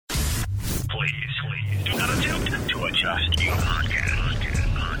Just You podcast.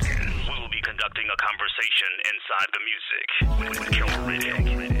 We'll be conducting a conversation inside the music with Carol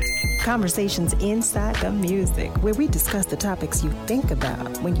Riddick. Conversations Inside the Music, where we discuss the topics you think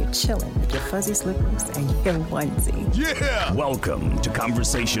about when you're chilling with your fuzzy slippers and your onesie. Yeah! Welcome to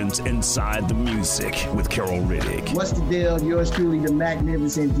Conversations Inside the Music with Carol Riddick. What's the deal? Yours truly, the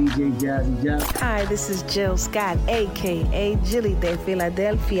magnificent DJ Jazzy Joe. Hi, this is Jill Scott, a.k.a. Jilly de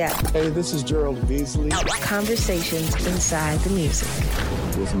Philadelphia. Hey, this is Gerald Beasley. Conversations Inside the Music.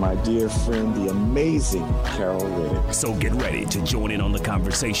 With my dear friend, the amazing Carol Riddick. So get ready to join in on the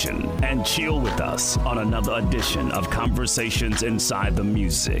conversation and chill with us on another edition of Conversations Inside the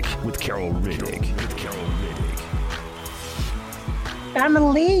Music with Carol Riddick.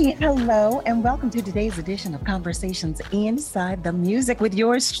 Family, hello, and welcome to today's edition of Conversations Inside the Music with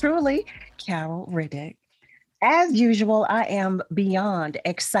yours truly, Carol Riddick. As usual, I am beyond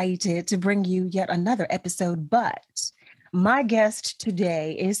excited to bring you yet another episode, but my guest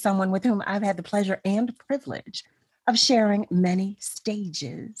today is someone with whom I've had the pleasure and privilege of sharing many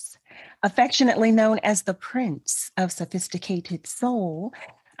stages. Affectionately known as the Prince of Sophisticated Soul,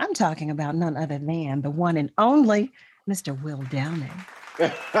 I'm talking about none other than the one and only Mr. Will Downing.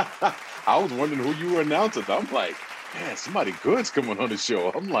 I was wondering who you were announcing. I'm like, man, somebody good's coming on the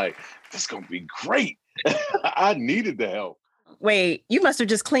show. I'm like, this is going to be great. I needed the help. Wait, you must have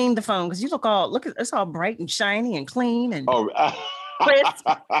just cleaned the phone because you it's all bright and shiny and clean and crisp.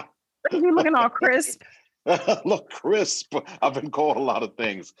 You looking all crisp. Look, crisp. I've been called a lot of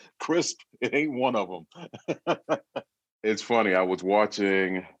things. Crisp, it ain't one of them. It's funny. I was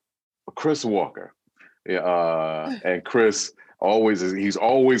watching Chris Walker. And Chris he's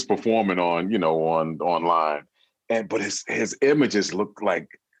always performing online. But his images look like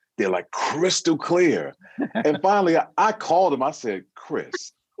they're like crystal clear. And finally, I called him. I said,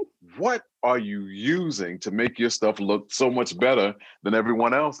 Chris, what are you using to make your stuff look so much better than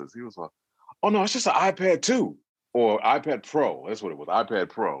everyone else's? He was like, oh, no, it's just an iPad 2 or iPad Pro. That's what it was, iPad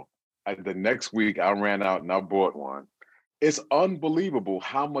Pro. The next week, I ran out and I bought one. It's unbelievable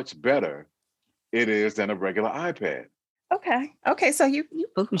how much better it is than a regular iPad. Okay. So you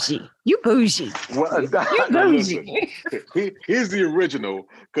bougie. You bougie. Well, you bougie. Here's the original,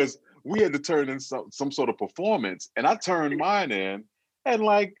 because we had to turn in some sort of performance, and I turned mine in, and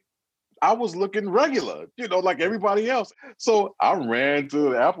like I was looking regular, like everybody else. So I ran to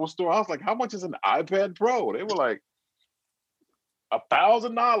the Apple store. I was like, "How much is an iPad Pro?" They were like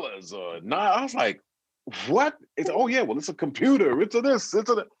 $1,000 or $9. I was like, "What?" It's it's a computer. It's a this. It's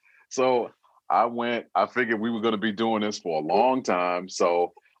a that. So I figured we were going to be doing this for a long time.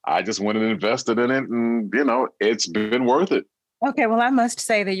 So I just went and invested in it, and, it's been worth it. Okay, well, I must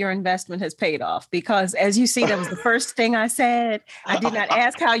say that your investment has paid off because, as you see, that was the first thing I said. I did not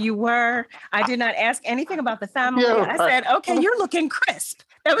ask how you were. I did not ask anything about the family. Yeah, right. I said, okay, you're looking crisp.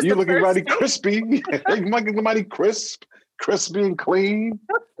 That was you're the looking first mighty thing. Crispy. You're looking mighty crispy and clean.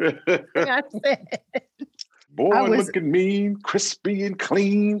 I said. Boy, looking mean, crispy and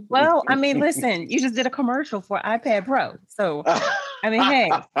clean. Well, I mean, listen, you just did a commercial for iPad Pro. So, I mean, hey,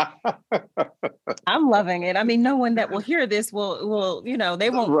 I'm loving it. I mean, no one that will hear this will they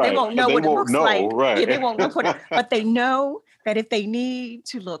won't know what it looks like. Right. Yeah, they won't know what but they know that if they need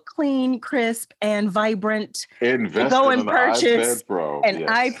to look clean, crisp, and vibrant, go and purchase an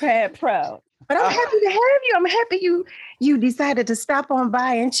iPad Pro. But I'm happy to have you. I'm happy you decided to stop on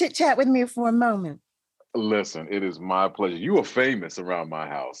by and chit chat with me for a moment. Listen, it is my pleasure. You are famous around my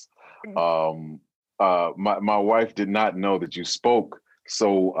house. My wife did not know that you spoke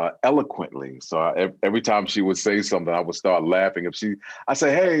so eloquently. So every time she would say something, I would start laughing. I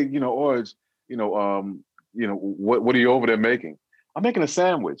say, hey, Orge, what are you over there making? I'm making a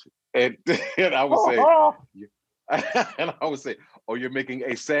sandwich. And I would say, oh, you're making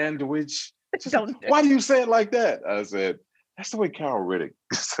a sandwich? Why do you say it like that? I said, that's the way Carol Riddick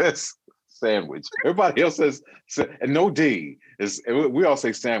says sandwich. Everybody else says, and no D. We all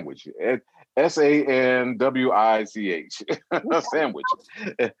say sandwich. SANWICH. Sandwich.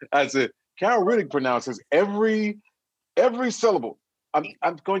 I said, Carol Riddick pronounces every syllable. I'm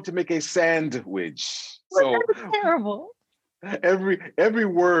going to make a sandwich. So that's terrible. Every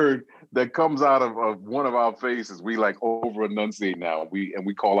word that comes out of one of our faces, we like over enunciate now.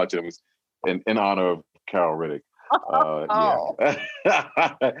 We call out to them in honor of Carol Riddick. Well,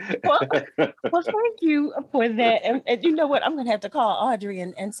 thank you for that. And you know what? I'm going to have to call Audrey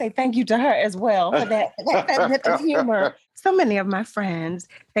and say thank you to her as well for that bit of humor. So many of my friends,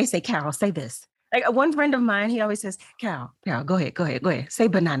 they say, Carol, say this. Like one friend of mine, he always says, Carol, go ahead. Say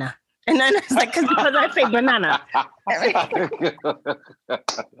banana. And then it's like, because I say banana.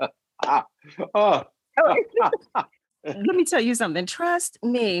 me tell you something. Trust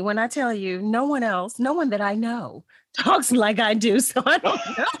me when I tell you, no one that I know talks like I do. So I don't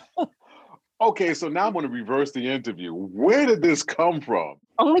know. Okay, so now I'm going to reverse the interview. Where did this come from?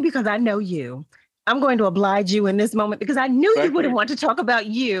 Only because I know you. I'm going to oblige you in this moment because I knew Thank you wouldn't you. want to talk about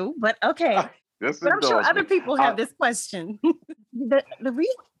you, but okay. Yes, But I'm sure indulge other me. people have this question. The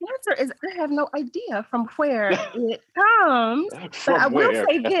real answer is I have no idea from where it comes. But From I will where?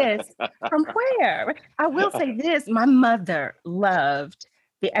 say this. From where? I will say this. My mother loved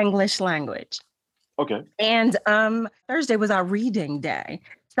the English language. Okay. And Thursday was our reading day.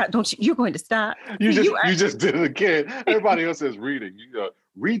 Stop, don't you? You're going to stop. You See, just did it again. Everybody else says reading.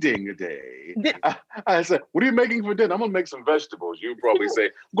 Reading day. I said, what are you making for dinner? I'm gonna make some vegetables. You probably say,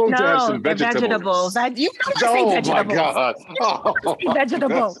 I'm going to have some they're vegetables. You know I say vegetables. My God. Oh,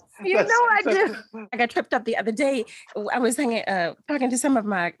 Vegetables. You know I do. that's- I got tripped up the other day. I was talking to some of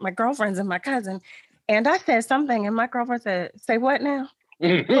my girlfriends and my cousin, and I said something, and my girlfriend said, "Say what now?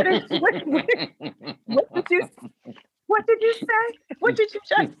 What did you say? What did you just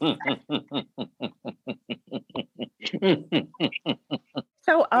say?"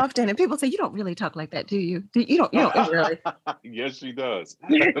 So often, and people say, "You don't really talk like that, do you? You don't really." Yes, she does.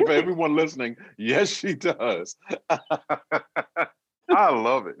 For everyone listening, yes, she does. I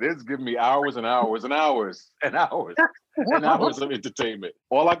love it. It's giving me hours and hours and hours and hours and hours of entertainment.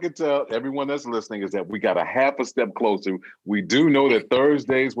 All I can tell everyone that's listening is that we got a half a step closer. We do know that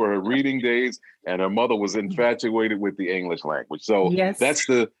Thursdays were her reading days, and her mother was infatuated with the English language. So Yes. that's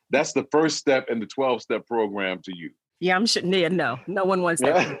the first step in the 12-step program to you. Yeah, I'm sure. Yeah, no one wants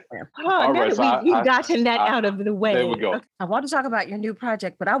that. Yeah. Oh, All now right, that so we've gotten that out of the way. there we go. Okay, I want to talk about your new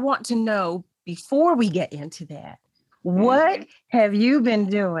project, but I want to know before we get into that, what have you been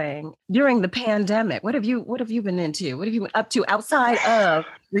doing during the pandemic? What have you been into? What have you been up to outside of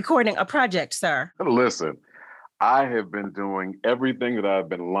recording a project, sir? Listen, I have been doing everything that I've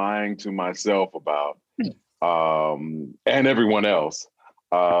been lying to myself about, and everyone else,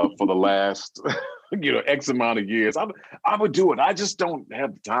 for the last X amount of years. I would do it. I just don't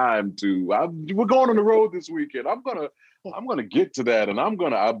have time to. We're going on the road this weekend. I'm gonna get to that, and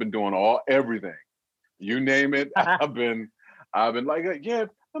I've been doing everything. You name it. I've been like, yeah.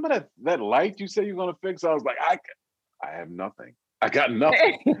 Remember that light you said you're gonna fix? I was like, I have nothing. I got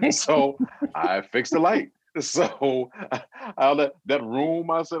nothing. So I fixed the light. So that room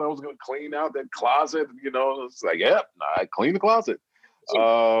I said I was gonna clean out, that closet. It's like, yep, I cleaned the closet.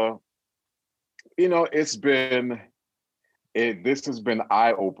 This has been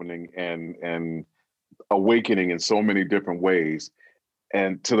eye-opening and awakening in so many different ways.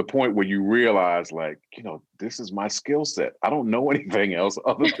 And to the point where you realize, like, this is my skill set. I don't know anything else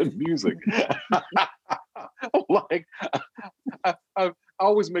other than music. Like, I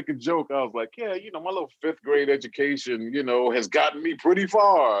always make a joke. I was like, yeah, my little 5th grade education, has gotten me pretty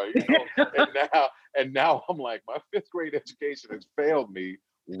far. And now I'm like, my 5th grade education has failed me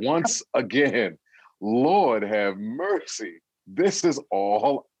once again. Lord have mercy. This is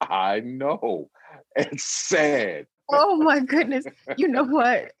all I know. It's sad. Oh my goodness. You know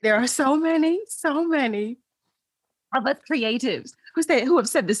what? There are so many of us creatives who have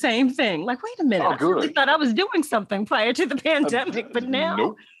said the same thing. Like, wait a minute, I really thought I was doing something prior to the pandemic, but now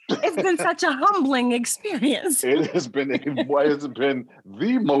nope. It's been such a humbling experience. It has been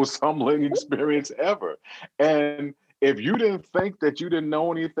the most humbling experience ever. And if you didn't think that you didn't know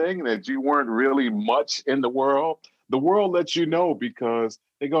anything, that you weren't really much in the world lets you know, because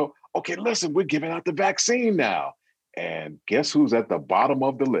they go, okay, listen, we're giving out the vaccine now. And guess who's at the bottom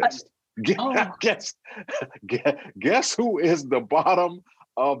of the list? Guess who is the bottom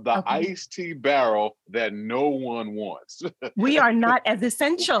of the iced tea barrel that no one wants? We are not as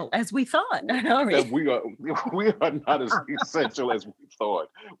essential as we thought. We are not as essential as we thought.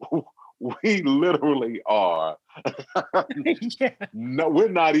 We literally are. No, we're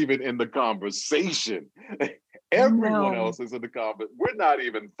not even in the conversation. Everyone else is in the conversation. We're not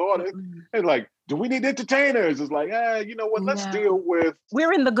even thought it. And like, do we need entertainers? It's like, you know what? Let's deal with.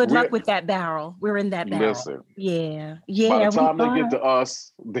 We're in the good luck with that barrel. We're in that barrel. Listen. Yeah. By the time they get to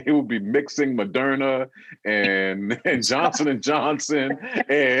us, they will be mixing Moderna and Johnson and Johnson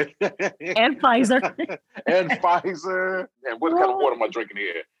and Pfizer and Pfizer. And what kind of water am I drinking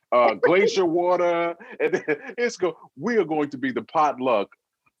here? Glacier water. And we are going to be the potluck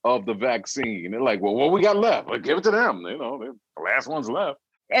of the vaccine. They're like, well, what we got left? Like, give it to them. The last one's left.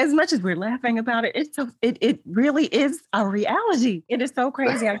 As much as we're laughing about it, it really is a reality. It is so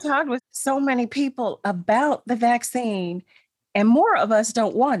crazy. I've talked with so many people about the vaccine, And more of us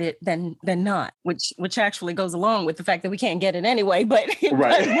don't want it than not, which actually goes along with the fact that we can't get it anyway. But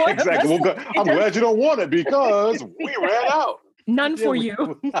Right, but more of exactly. us- Well, I'm glad you don't want it because we ran out. none Yeah, for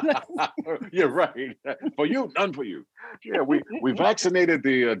you. You're right. For you, none for you. Yeah, we vaccinated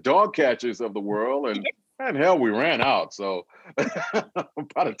the dog catchers of the world, and hell, we ran out. So by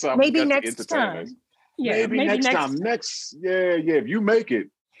the time Maybe we got to next entertainers, time. Yeah, maybe next time. Yeah. If you make it,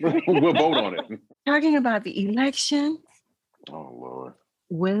 we'll vote on it. Talking about the election. Oh Lord.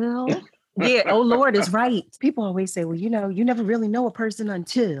 Well, yeah. Oh Lord is right. People always say, well, you never really know a person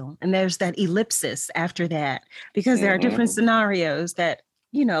until, and there's that ellipsis after that, because there are different scenarios that,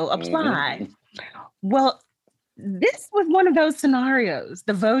 apply. Well, this was one of those scenarios,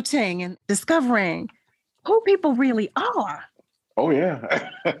 the voting and discovering who people really are. Oh yeah.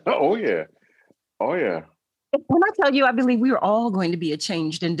 Oh yeah. Oh yeah. When I tell you, I believe we are all going to be a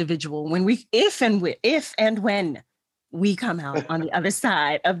changed individual if and when we come out on the other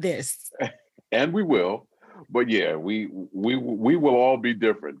side of this. And we will, but yeah, we will all be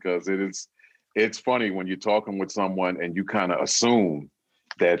different, because it's funny when you're talking with someone and you kind of assume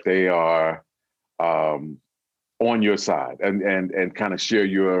that they are on your side and kind of share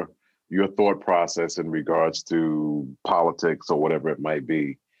your thought process in regards to politics or whatever it might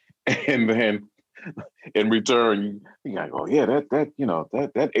be, and then in return you gotta go, yeah,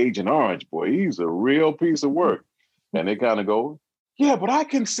 that Agent Orange boy, he's a real piece of work. And they kind of go, yeah, but I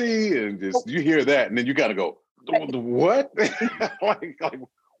can see, and just you hear that, and then you kind of go, what? like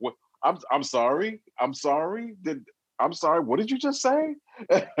what? I'm sorry. I'm sorry. What did you just say?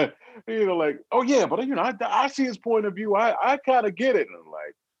 Like, oh yeah, but I see his point of view. I kind of get it. And I'm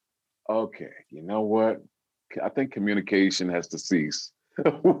like, okay, you know what? I think communication has to cease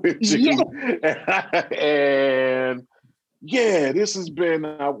with you. And yeah, this has been,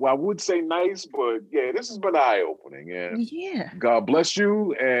 I would say nice, but yeah, this has been eye-opening. And God bless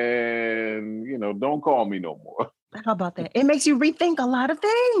you. And, don't call me no more. How about that? It makes you rethink a lot of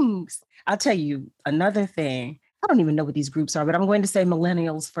things. I'll tell you another thing. I don't even know what these groups are, but I'm going to say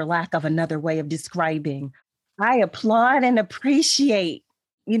millennials for lack of another way of describing. I applaud and appreciate,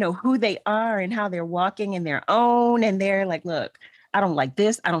 who they are and how they're walking in their own. And they're like, look, I don't like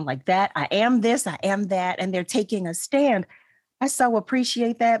this. I don't like that. I am this. I am that. And they're taking a stand. I so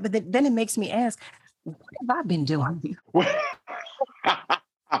appreciate that. But then it makes me ask, what have I been doing? What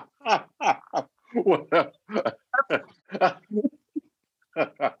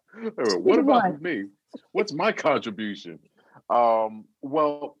about me? What's my contribution?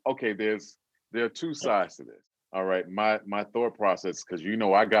 Well, okay, there are two sides to this. All right, my thought process, because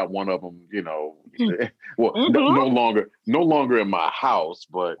I got one of them. Well, no longer in my house,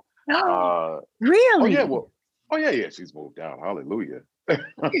 but really? Oh yeah, she's moved out. Hallelujah!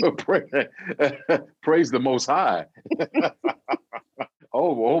 Praise the Most High.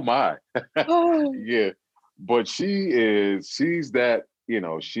 Oh my. Yeah, but she's that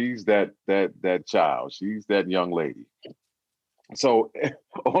child. She's that young lady. So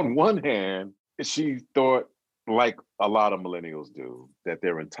on one hand, she thought, like a lot of millennials do, that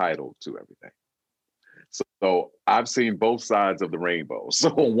they're entitled to everything. So I've seen both sides of the rainbow. So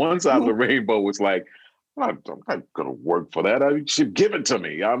on one side of the rainbow, it's like, I'm not gonna work for that. I should give it to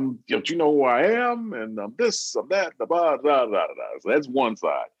me. You know who I am, and I'm this, I'm that, blah, blah, blah, blah. So that's one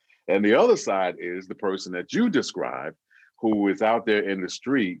side. And the other side is the person that you described, who is out there in the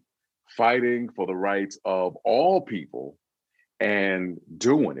street fighting for the rights of all people and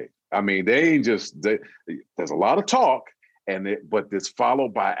doing it. I mean, they ain't there's a lot of talk, but it's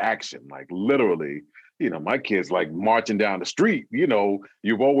followed by action. Like literally, my kids like marching down the street.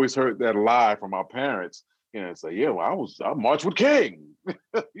 You've always heard that lie from our parents. Say, yeah, well, I marched with King. And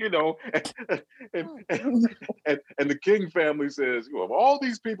the King family says, of all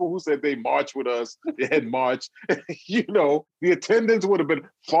these people who said they marched with us, they had marched, the attendance would have been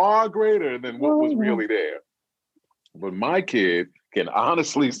far greater than what was really there. But my kid can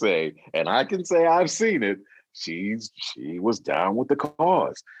honestly say, and I can say I've seen it, she was down with the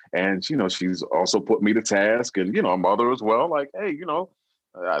cause. And, she's also put me to task, and, my mother as well, like, hey,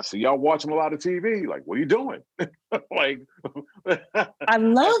 I see y'all watching a lot of TV. Like, what are you doing? Like, I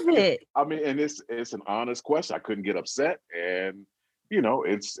love it. I mean, and it's an honest question. I couldn't get upset. And,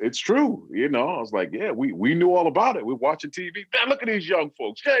 it's true. I was like, yeah, we knew all about it. We're watching TV. Man, look at these young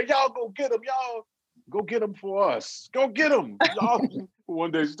folks. Yeah, y'all go get them. Y'all go get them for us. Go get them. Y'all.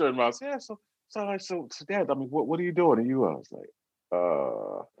 One day she turned around and said, yeah, so Dad, I mean, what are you doing? And I was like,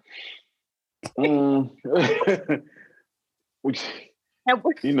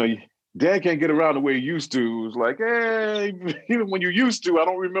 Dad can't get around the way he used to. It's like, hey, even when you used to, I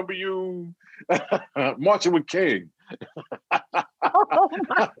don't remember you marching with King. Oh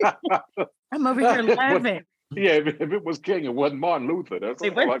my God. I'm over here But, laughing. yeah, if it was King, it wasn't Martin Luther. That's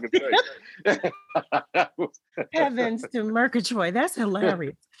It all I can say. Heavens to Murgatroyd. That's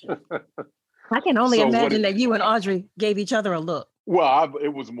hilarious. I can only So what? imagine that you and Audrey gave each other a look. Well,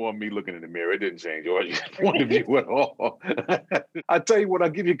 it was more me looking in the mirror. It didn't change your point of view at all. I tell you what, I'll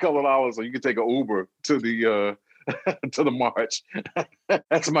give you a couple of hours so you can take an Uber to the to the march.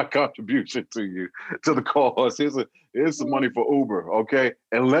 That's my contribution to you, to the cause. Here's some money for Uber, okay?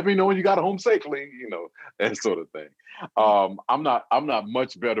 And let me know when you got home safely, that sort of thing. I'm not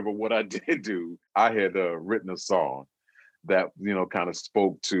much better, but what I did do, I had written a song that kind of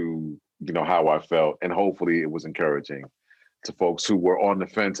spoke to how I felt, and hopefully it was encouraging to folks who were on the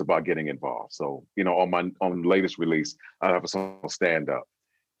fence about getting involved. So, on the latest release, I have a song, Stand Up,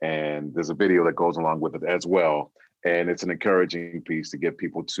 and there's a video that goes along with it as well. And it's an encouraging piece to get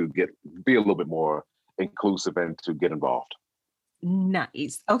people to be a little bit more inclusive and to get involved.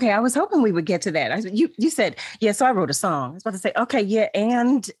 Nice. Okay, I was hoping we would get to that. You said, yeah, so I wrote a song. I was about to say, okay, yeah,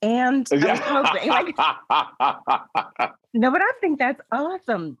 and I was hoping, no, but I think that's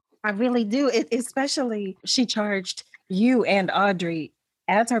awesome. I really do. Especially she charged you and Audrey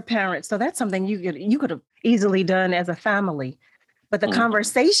as her parents. So that's something you could have easily done as a family. But the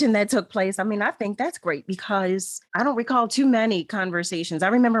conversation that took place, I mean, I think that's great because I don't recall too many conversations. I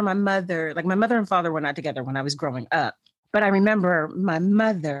remember my mother and father were not together when I was growing up. But I remember my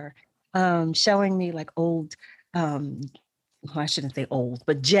mother showing me like old, I shouldn't say old,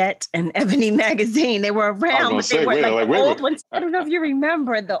 but Jet and Ebony magazine. They were around, but they were like old ones. I don't know if you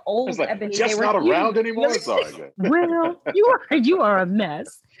remember the old Ebony. Just not around anymore. Sorry. Well, you are a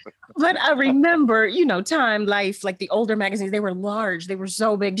mess. But I remember, Time, Life, like the older magazines, they were large. They were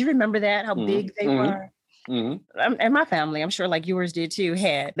so big. Do you remember that? How big they were? Mm-hmm. And my family, I'm sure like yours did too,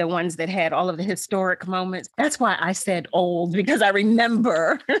 had the ones that had all of the historic moments. That's why I said old, because I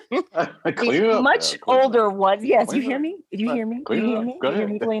remember much older ones. Yes, you hear me? Did you hear me? You hear me? You hear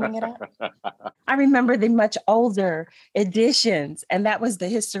me cleaning it up? I remember the much older editions. And that was the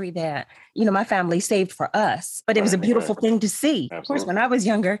history that, my family saved for us. But it was a beautiful thing to see. Absolutely. Of course, when I was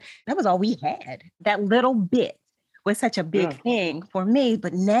younger, that was all we had. That little bit was such a big thing for me.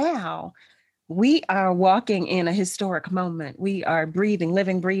 But now, we are walking in a historic moment. We are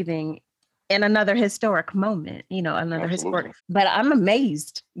breathing in another historic moment, another historic. But I'm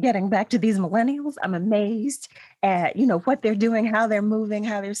amazed getting back to these millennials. I'm amazed at, what they're doing, how they're moving,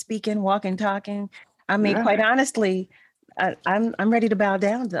 how they're speaking, walking, talking. I mean, quite honestly, I'm ready to bow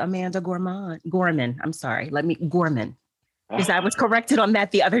down to Amanda Gorman. I'm sorry. Gorman. Because I was corrected on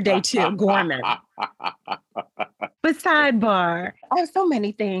that the other day too, Gorman. But sidebar, I have so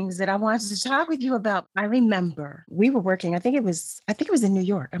many things that I wanted to talk with you about. I remember we were working, I think it was in New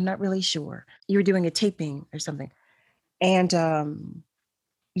York. I'm not really sure. You were doing a taping or something. And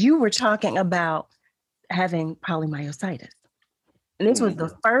you were talking about having polymyositis. And this was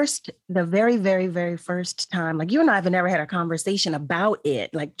the very, very, very first time, like you and I have never had a conversation about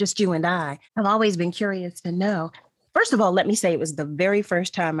it, like just you and I. I've always been curious to know. First of all, let me say it was the very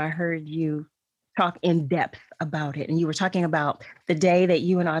first time I heard you talk in depth about it. And you were talking about the day that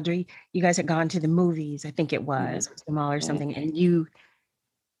you and Audrey, you guys had gone to the movies, I think it was the mall or something. And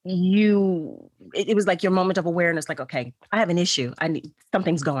it was like your moment of awareness, like, okay, I have an issue.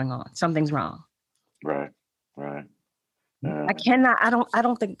 Something's going on. Something's wrong. Right. I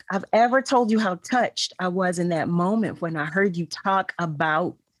don't think I've ever told you how touched I was in that moment when I heard you talk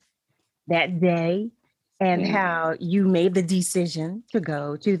about that day. And how you made the decision to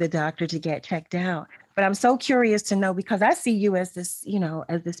go to the doctor to get checked out. But I'm so curious to know, because I see you as this,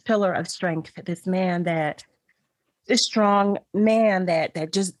 as this pillar of strength, this strong man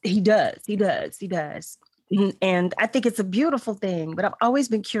that just, he does. And I think it's a beautiful thing, but I've always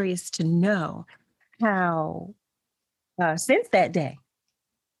been curious to know how, since that day,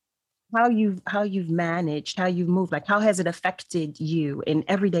 how you've managed, how you've moved, like how has it affected you in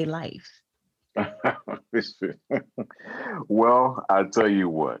everyday life? Well, I tell you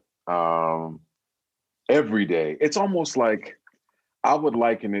what, every day, it's almost like I would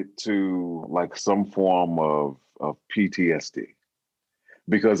liken it to like some form of PTSD,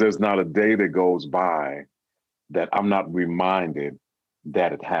 because there's not a day that goes by that I'm not reminded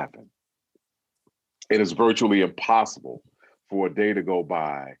that it happened. It is virtually impossible for a day to go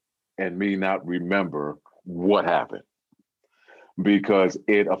by and me not remember what happened, because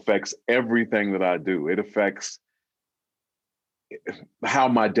it affects everything that I do. It affects how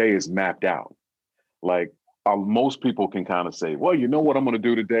my day is mapped out. Like most people can kind of say, well, you know what I'm going to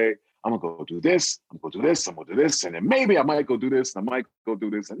do today? I'm going to go do this, I'm going to do this, I'm going to do this, and then maybe I might go do this, and I might go do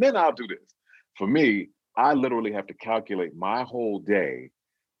this, and then I'll do this. For me, I literally have to calculate my whole day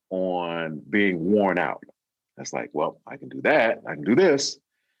on being worn out. It's like, well, I can do that. I can do this.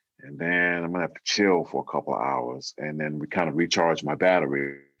 And then I'm gonna have to chill for a couple of hours and then we kind of recharge my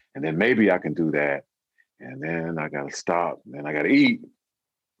battery. And then maybe I can do that. And then I gotta stop. And then I gotta eat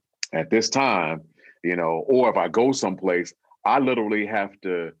at this time, or if I go someplace, I literally have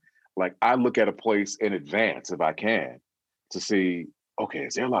to, like, I look at a place in advance if I can to see, okay,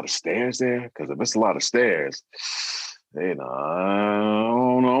 is there a lot of stairs there? Because if it's a lot of stairs, I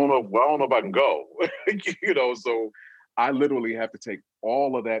don't know if I can go, so I literally have to take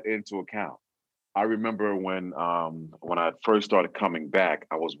all of that into account. I remember when I first started coming back,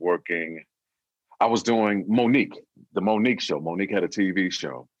 I was doing Monique, the Monique show. Monique had a TV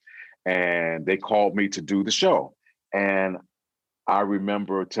show and they called me to do the show. And I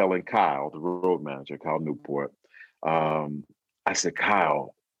remember telling Kyle, the road manager, Kyle Newport, I said,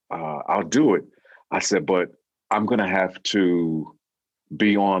 Kyle, I'll do it. I said, but I'm going to have to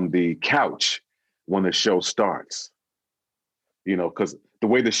be on the couch when the show starts. Because the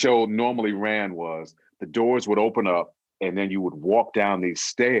way the show normally ran was the doors would open up and then you would walk down these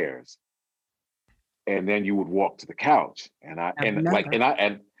stairs and then you would walk to the couch. And I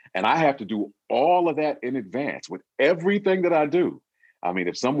have to do all of that in advance with everything that I do. I mean,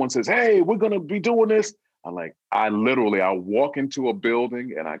 if someone says, hey, we're going to be doing this, I'll walk into a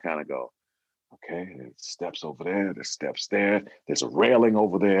building and I kind of go, okay, there's steps over there, there's steps there, there's a railing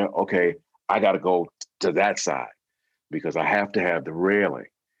over there. Okay, I got to go to that side because I have to have the railing,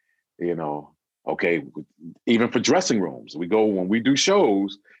 Okay, even for dressing rooms, when we do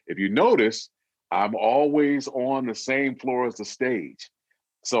shows, if you notice, I'm always on the same floor as the stage.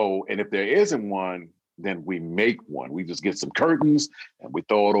 So, and if there isn't one, then we make one. We just get some curtains and we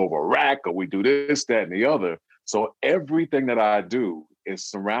throw it over a rack or we do this, that, and the other. So everything that I do is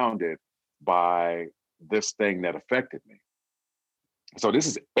surrounded by this thing that affected me. So this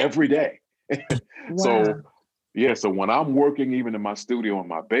is every day. Wow. So when I'm working even in my studio in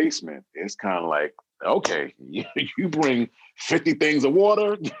my basement, it's kind of like, okay, you bring 50 things of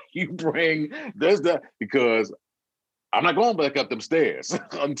water, you bring this, that, because I'm not going back up them stairs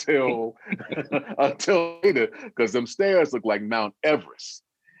until later, because them stairs look like Mount Everest.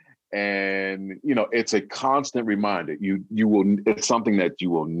 And, it's a constant reminder. It's something that you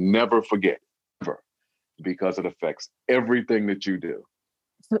will never forget, ever, because it affects everything that you do.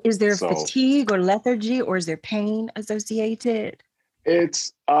 So is there fatigue or lethargy, or is there pain associated?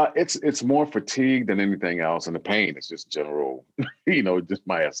 It's more fatigue than anything else, and the pain is just general. Just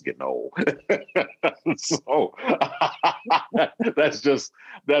my ass getting old. So that's just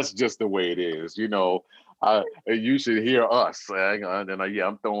the way it is. You should hear us. And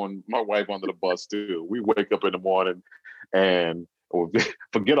I'm throwing my wife under the bus too. We wake up in the morning and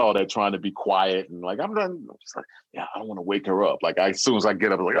forget all that trying to be quiet and like I'm done. I'm just like, I don't want to wake her up. Like as soon as I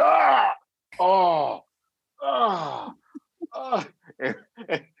get up, I'm like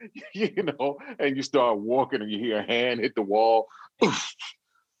and you start walking and you hear a hand hit the wall.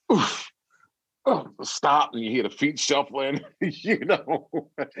 Stop, and you hear the feet shuffling.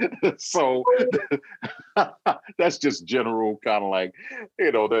 So that's just general kind of like,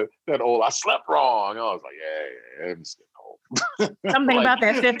 that old I slept wrong. I was like, yeah, I'm getting old. Something about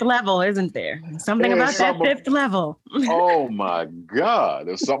that fifth level, isn't there? Something about that fifth level. Oh my God.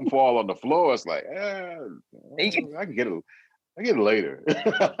 If something fall on the floor, it's like, I can get it. I get it later.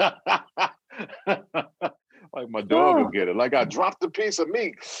 Like my dog will get it. Like I dropped a piece of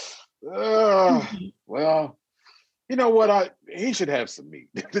meat. Well, you know what? He should have some meat.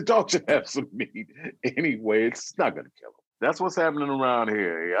 The dog should have some meat. Anyway, it's not going to kill him. That's what's happening around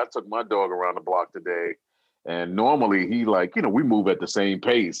here. I took my dog around the block today. And normally he we move at the same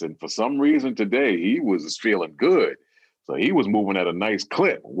pace. And for some reason today, he was feeling good. So he was moving at a nice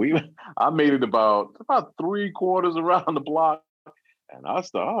clip. I made it about 3/4 around the block. And I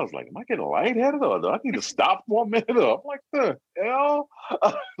was like, am I getting lightheaded or do I need to stop for a minute? I'm like, the hell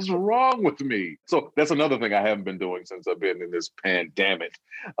is wrong with me? So that's another thing I haven't been doing since I've been in this pandemic,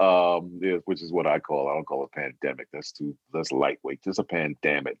 which is what I don't call it pandemic. That's lightweight. Just a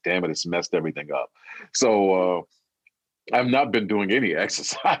pandemic. Damn it, it's messed everything up. So I've not been doing any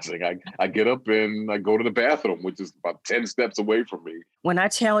exercising. I get up and I go to the bathroom, which is about 10 steps away from me. When I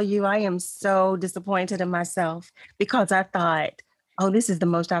tell you, I am so disappointed in myself because I thought, this is the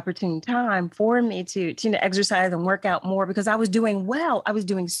most opportune time for me to exercise and work out more because I was doing well. I was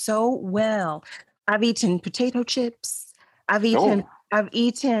doing so well. I've eaten potato chips. I did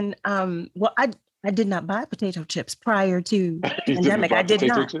not buy potato chips prior to the pandemic. I did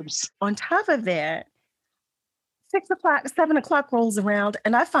not. Chips? On top of that, 6 o'clock, 7 o'clock rolls around,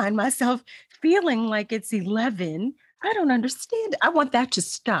 and I find myself feeling like it's 11. I don't understand. I want that to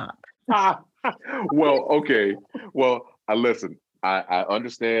stop. Well, okay. Well, I listen. I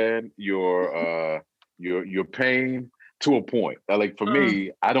understand your pain to a point. Like for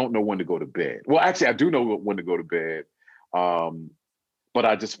me, I don't know when to go to bed. Well, actually, I do know when to go to bed, but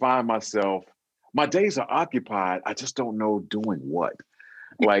I just find myself my days are occupied. I just don't know doing what.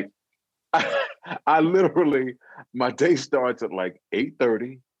 Like I literally my day starts at like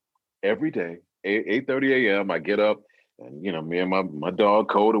 8:30 every day. 8:30 a.m. I get up. And me and my dog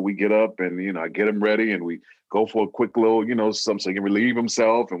Coda, we get up and I get him ready and we go for a quick little, so he can relieve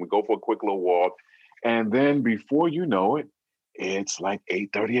himself and we go for a quick little walk. And then before you know it, it's like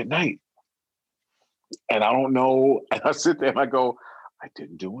 8:30 at night. And I don't know. And I sit there and I go, I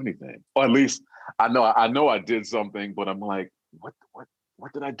didn't do anything. Or at least I know I did something, but I'm like, what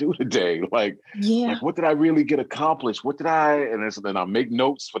did I do today? Like what did I really get accomplished? What did and then I make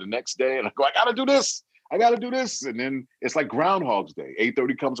notes for the next day and I go, I gotta do this. And then it's like Groundhog's Day.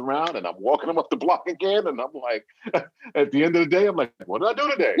 8:30 comes around and I'm walking them up the block again. And I'm like, at the end of the day, I'm like, what did I do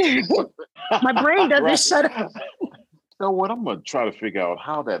today? My brain doesn't shut up. So what I'm gonna try to figure out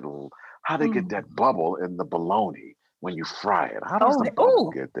how they get that bubble in the bologna when you fry it. How does the bubble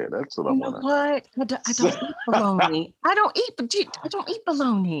get there? That's what I want to. What? I don't eat bologna. I don't eat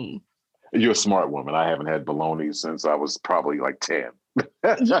bologna. You're a smart woman. I haven't had bologna since I was probably like 10. but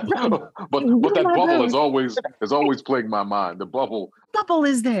that bubble is always plagued my mind. The bubble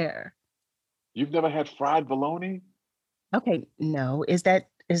is there. You've never had fried bologna? Okay, no.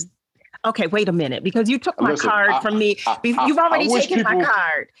 Okay, wait a minute, because you took my card from me. You've already taken my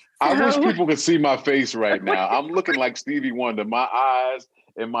card. I wish people could see my face right now. I'm looking like Stevie Wonder. My eyes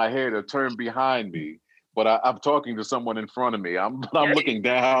and my head are turned behind me, but I'm talking to someone in front of me. I'm looking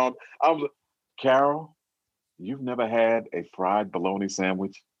down. Carol, you've never had a fried bologna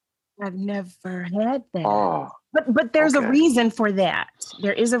sandwich? I've never had that. Oh, but there's a reason for that.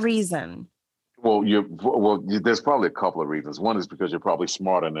 There is a reason. Well, there's probably a couple of reasons. One is because you're probably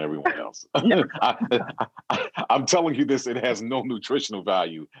smarter than everyone else. I'm telling you this, it has no nutritional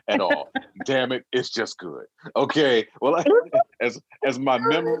value at all. Damn it, it's just good. Okay. Well, as my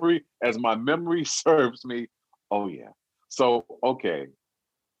memory serves me, oh yeah. So, okay.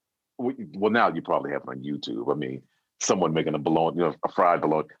 Well, now you probably have it on YouTube. I mean, someone making a fried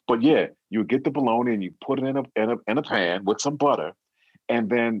bologna. But yeah, you get the bologna and you put it in a pan with some butter. And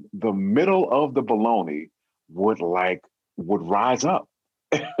then the middle of the bologna would rise up.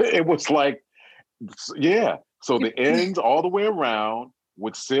 It was like, yeah. So the ends all the way around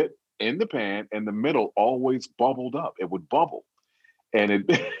would sit in the pan and the middle always bubbled up. It would bubble. And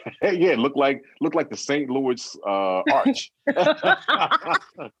it looked like the St. Louis Arch.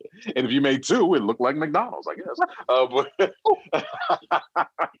 And if you made two, it looked like McDonald's, I guess. What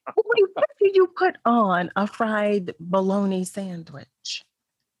do you put on a fried bologna sandwich?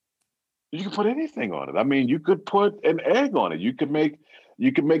 You can put anything on it. I mean, you could put an egg on it. You can make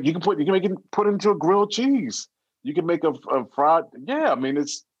it put into a grilled cheese. You can make a fried. Yeah, I mean,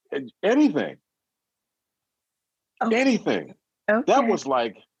 it's anything. Okay. Anything. Okay. That was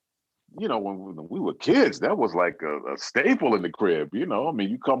like, when we were kids, that was like a staple in the crib. I mean,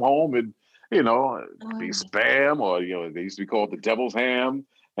 you come home and, be Spam or, they used to be called the devil's ham,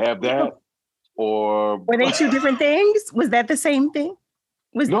 have that. Or were they two different things? Was that the same thing?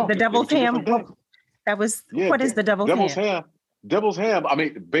 Was the devil's ham? That was, what is the devil's ham? Devil's ham. I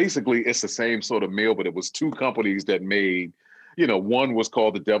mean, basically it's the same sort of meal, but it was two companies that made, one was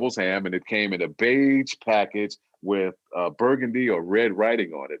called the devil's ham and it came in a beige package with burgundy or red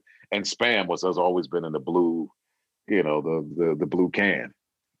writing on it. And Spam has always been in the blue, the blue can.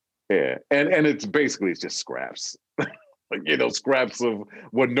 Yeah. And it's just scraps, scraps of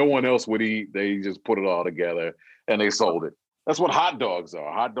what no one else would eat. They just put it all together and they sold it. That's what hot dogs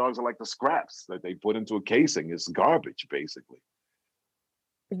are. Hot dogs are like the scraps that they put into a casing. It's garbage, basically.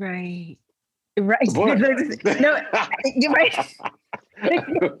 Right. Right. But, no, you're right.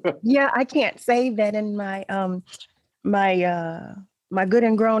 Yeah, I can't say that in my my good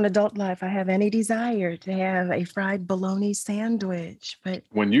and grown adult life I have any desire to have a fried bologna sandwich. But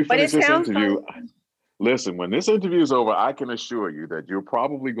when you finish this interview, listen, when this interview is over, I can assure you that you're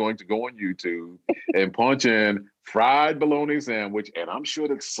probably going to go on YouTube and punch in fried bologna sandwich, and I'm sure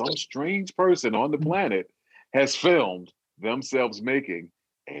that some strange person on the planet has filmed themselves making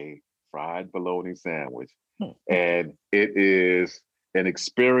a fried bologna sandwich. And it is an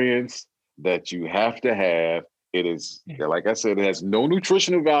experience that you have to have. It is, like I said, it has no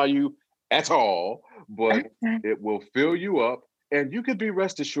nutritional value at all, but it will fill you up. And you could be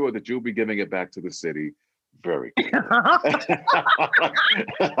rest assured that you'll be giving it back to the city very clear.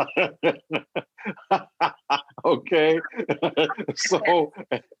 Okay. So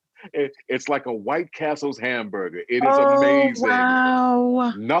it's like a White Castle's hamburger. It is amazing.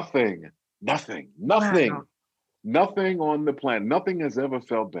 Wow. Nothing Wow. nothing on the planet. Nothing has ever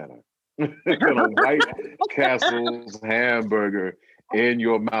felt better than a White Castle's hamburger in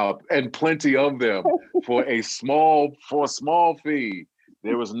your mouth, and plenty of them for a small fee.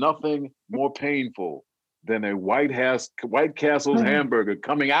 There is nothing more painful than a White Castle's hamburger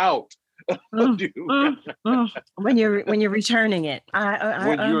coming out of you When you're returning it.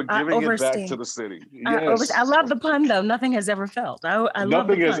 when you're I giving it back overstand. to the city. I Yes. I love the pun though. Nothing has ever felt. I love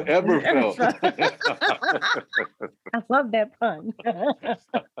the Nothing has pun. ever felt. I love that pun.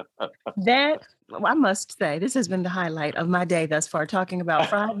 I must say, this has been the highlight of my day thus far, talking about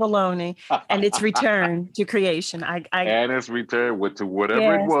fried bologna and its return to creation. And it's returned to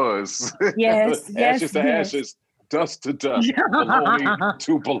whatever it Yes. was. Yes, yes, Ashes to yes. ashes, dust to dust, bologna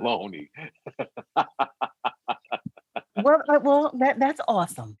to bologna. Well, that's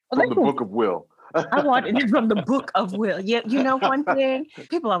awesome. From the Book of Will. I wanted it from the Book of Will. Yeah, one thing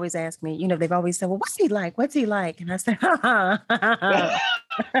people always ask me, they've always said, well, what's he like? What's he like? And I say,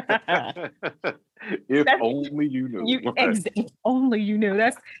 If only you knew. if only you knew.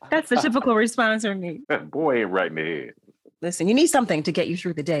 That's the typical response from me. Boy ain't right in the head. Listen, you need something to get you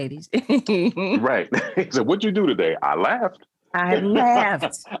through the day. Right. He said, what'd you do today? I laughed. I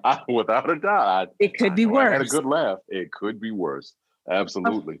laughed. Without a doubt. It could be worse. I had a good laugh. It could be worse.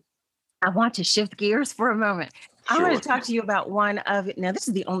 Absolutely. I want to shift gears for a moment. I Sure. want to talk to you about one of it. Now, this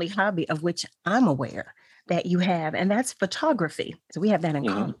is the only hobby of which I'm aware that you have, and that's photography. So we have that in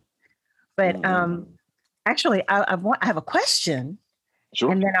common. But actually, I have a question,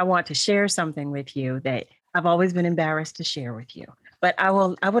 Sure. and then I want to share something with you that I've always been embarrassed to share with you. But I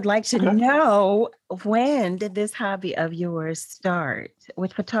would like to know, when did this hobby of yours start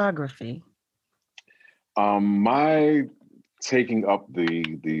with photography? My taking up the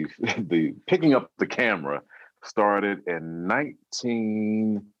picking up the camera started in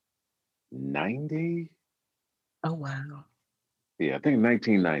 1990. Oh wow! Yeah, I think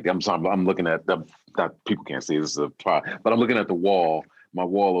 1990. I'm sorry, I'm looking at the that people can't see this is a but I'm looking at the wall, my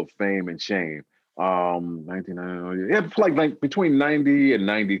wall of fame and shame. 1990, yeah, like between 90 and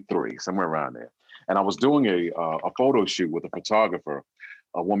 93, somewhere around there. And I was doing a photo shoot with a photographer,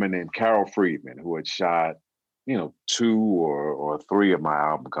 a woman named Carol Friedman, who had shot, 2 or 3 of my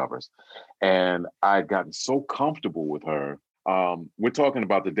album covers. And I'd gotten so comfortable with her. We're talking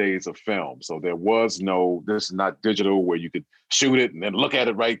about the days of film. So there was this is not digital where you could shoot it and then look at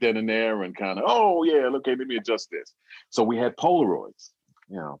it right then and there and kind of, oh yeah, okay, let me adjust this. So we had Polaroids,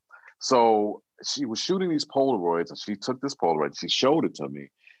 So she was shooting these Polaroids, and she took this Polaroid, she showed it to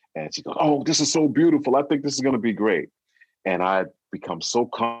me, and she goes, oh, this is so beautiful. I think this is going to be great. And I'd become so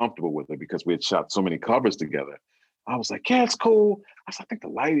comfortable with it because we had shot so many covers together. I was like, yeah, it's cool. I said, I think the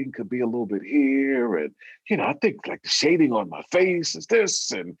lighting could be a little bit here. And, I think like the shading on my face is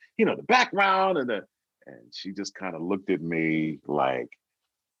this, and, the background. And she just kind of looked at me like,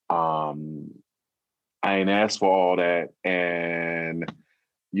 I ain't asked for all that. And,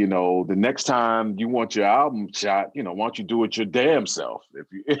 the next time you want your album shot, why don't you do it your damn self?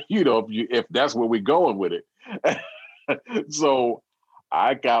 If that's where we're going with it. So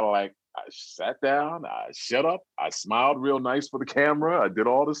I I sat down, I shut up, I smiled real nice for the camera, I did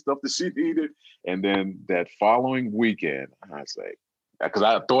all the stuff that she needed. And then that following weekend, I say, because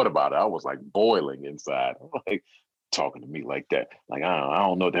I thought about it, I was like boiling inside. I'm like, talking to me like that. Like, I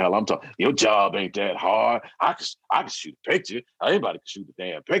don't know what the hell I'm talking. Your job ain't that hard. I could shoot a picture. Anybody can shoot a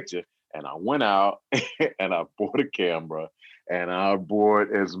damn picture. And I went out and I bought a camera and I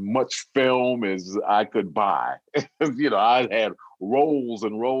bought as much film as I could buy. I had rolls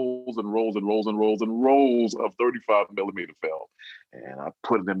and rolls and rolls and rolls and rolls and rolls of 35 millimeter film. And I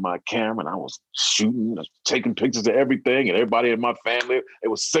put it in my camera and I was shooting, taking pictures of everything, and everybody in my family, they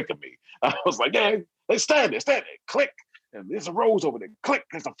was sick of me. I was like, hey, stand there, click. And there's a rose over there, click,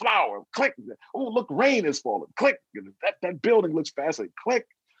 there's a flower, click. Oh, look, rain is falling, click. That building looks fascinating, click.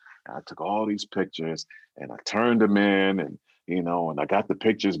 And I took all these pictures and I turned them in, and and I got the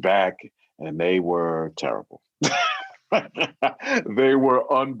pictures back, and they were terrible. They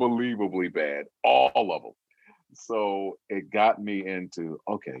were unbelievably bad, all of them. So it got me into,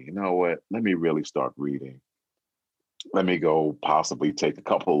 okay, you know what? Let me really start reading. Let me go possibly take a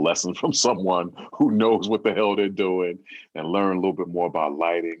couple of lessons from someone who knows what the hell they're doing and learn a little bit more about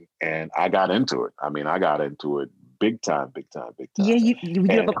lighting. And I got into it. I got into it big time. Yeah, you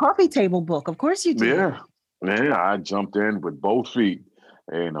have a coffee table book. Of course you do. Yeah, I jumped in with both feet.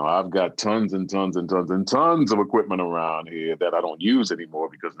 I've got tons and tons and tons and tons of equipment around here that I don't use anymore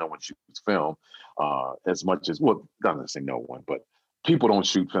because no one shoots film as much as, well, I'm not gonna say no one, but people don't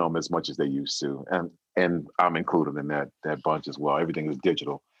shoot film as much as they used to. And I'm included in that bunch as well. Everything is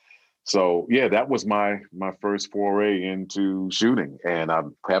digital. So yeah, that was my first foray into shooting, and I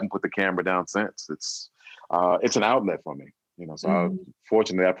haven't put the camera down since. It's an outlet for me, So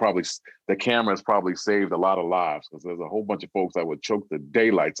fortunately, the camera has probably saved a lot of lives, because there's a whole bunch of folks I would choke the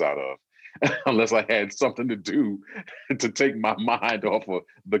daylights out of unless I had something to do to take my mind off of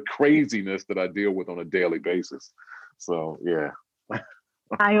the craziness that I deal with on a daily basis. So yeah.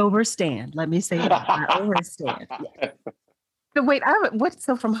 I overstand. Let me say that. I overstand. Yes. So wait,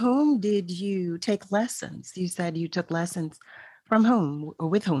 so from whom did you take lessons? You said you took lessons from whom or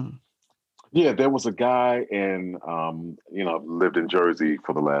with whom? Yeah, there was a guy lived in Jersey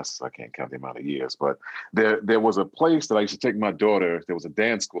for the last, I can't count the amount of years, but there was a place that I used to take my daughter. There was a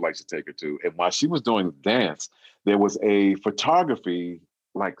dance school I used to take her to. And while she was doing dance, there was a photography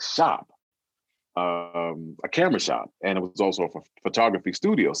shop, a camera shop. And it was also a photography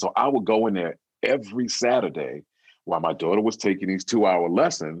studio. So I would go in there every Saturday while my daughter was taking these 2-hour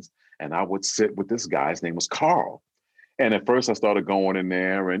lessons, and I would sit with this guy. His name was Carl. And at first I started going in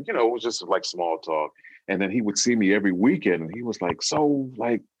there, and, it was just like small talk. And then he would see me every weekend, and he was like, so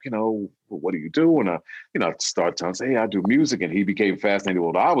what do you do? And I started telling him, hey, I do music. And he became fascinated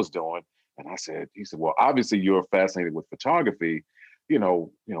with what I was doing. And he said, well, obviously you're fascinated with photography.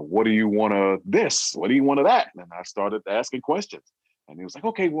 What do you want of this? What do you want of that? And I started asking questions. And he was like,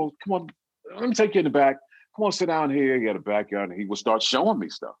 okay, well, come on, let me take you in the back. Come on, sit down here. You got a backyard. And he would start showing me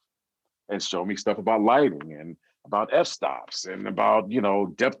stuff about lighting and about f-stops and about,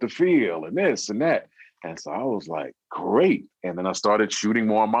 depth of field and this and that. And so I was like, great. And then I started shooting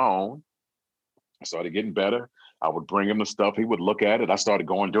more on my own. I started getting better. I would bring him the stuff. He would look at it. I started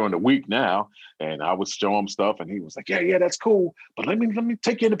going during the week now, and I would show him stuff. And he was like, yeah, that's cool. But let me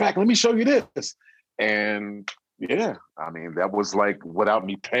take you in the back. Let me show you this. And yeah, that was without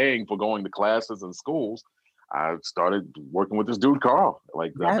me paying for going to classes and schools. I started working with this dude, Carl.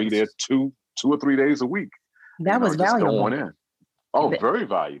 I'd be there 2 or 3 days a week. That was valuable. Going in. Oh, very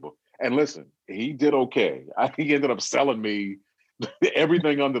valuable. And listen, he did okay. He ended up selling me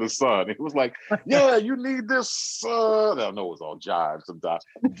everything under the sun. It was like, yeah, you need this. I know it was all jive sometimes.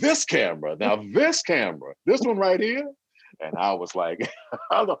 This camera, this one right here. And I was like,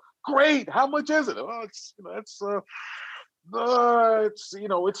 great. How much is it? Oh, it's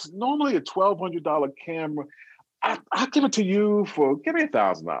normally a $1,200 camera. I'll give it to you give me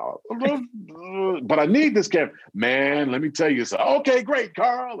 $1,000. But I need this camera. Man, let me tell you something. Okay, great,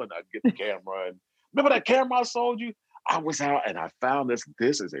 Carl. And I'd get the camera. And remember that camera I sold you? I was out and I found this.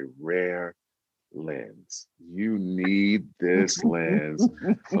 This is a rare lens. You need this lens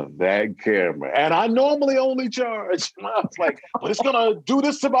for that camera. And I normally only charge. I was like, but it's going to do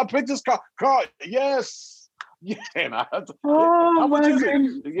this to my pictures, Carl. Yes. Yeah, and how much is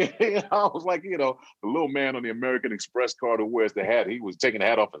it? Yeah, I was like, the little man on the American Express card who wears the hat. He was taking the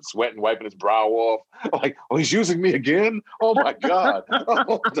hat off and sweating, wiping his brow off. Like, oh, he's using me again? Oh my God!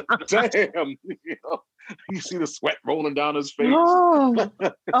 Oh, damn! You see the sweat rolling down his face.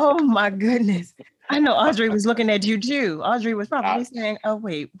 Oh my goodness! I know Audrey was looking at you too. Audrey was probably saying, "Oh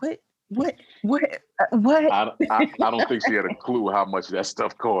wait, what?" I don't think she had a clue how much that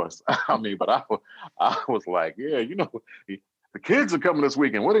stuff costs. But I was like, yeah, the kids are coming this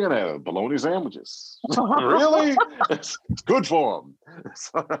weekend. What are they going to have? Bologna sandwiches. Really? It's good for them.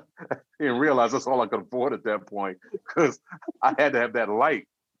 So I didn't realize that's all I could afford at that point, because I had to have that light.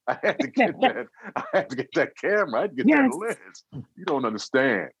 I had to get that. I had to get that camera. I had to get that lens. You don't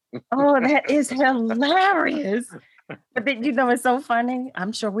understand. Oh, that is hilarious. But then, it's so funny.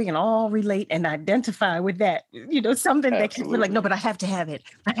 I'm sure we can all relate and identify with that. Something that can be like, no, but I have to have it.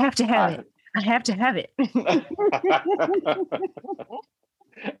 I have to have it. I have to have it.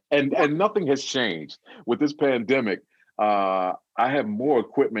 And nothing has changed with this pandemic. I have more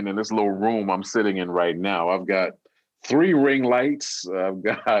equipment in this little room I'm sitting in right now. I've got 3 ring lights. I've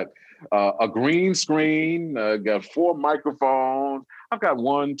got a green screen. I've got 4 microphones. I've got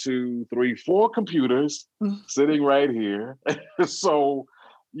 4 computers sitting right here. So,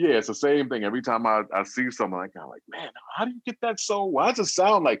 yeah, it's the same thing. Every time I see something I'm like, man, how do you get that so? Why does it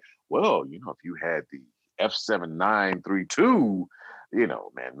sound like, well, if you had the F7932,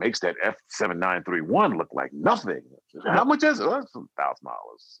 man, makes that F7931 look like nothing. How much is it? Oh, it's $1,000.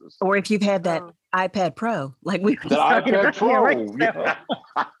 Or if you've had that iPad Pro, like we the iPad Pro, right?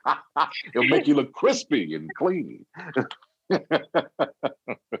 It'll make you look crispy and clean.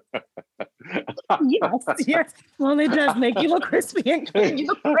 Yes. Well, it does make you look crispy and you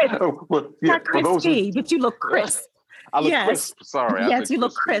look crisp. Well, Not for those who- crispy, but you look crisp. I look Yes. crisp. Sorry. I Yes, said you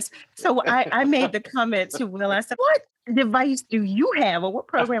look crispy. crisp. So I made the comment to Will. I said, what device do you have, or what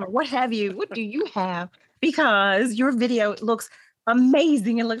program, or what have you? What do you have? Because your video looks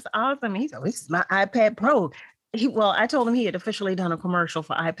amazing. It looks awesome. He's like, this is my iPad Pro. I told him he had officially done a commercial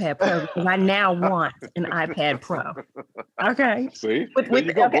for iPad Pro because I now want an iPad Pro. Okay. See? There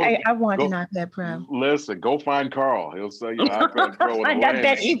you go. I want go- an iPad Pro. Listen, go find Carl. He'll sell you an iPad Pro. I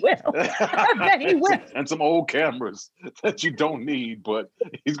bet he will. I bet he will. And some old cameras that you don't need, but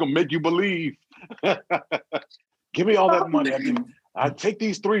he's gonna make you believe. Give me all that money. I take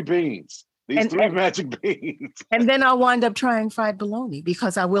these 3 beans. These three magic beans. And then I'll wind up trying fried bologna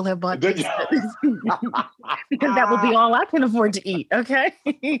because I will have bought Then- this. Because that will be all I can afford to eat, okay?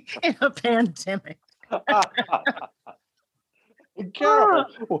 In a pandemic.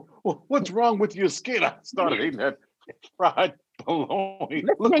 Carol, what's wrong with your skin? I started eating that fried bologna.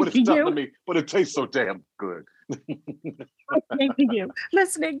 Look what it's done to me, but it tastes so damn good.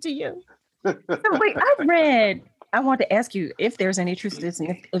 Listening to you. So wait, I want to ask you if there's any truth to this,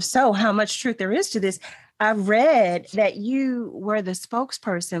 and if so, how much truth there is to this. I read that you were the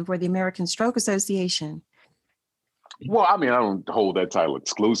spokesperson for the American Stroke Association. Well, I mean, I don't hold that title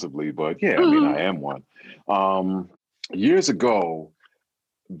exclusively, but yeah, I mean, I am one. Years ago,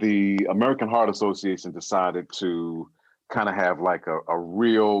 the American Heart Association decided to kind of have like a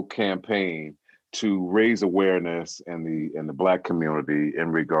real campaign to raise awareness in the Black community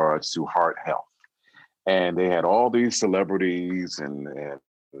in regards to heart health. And they had all these celebrities and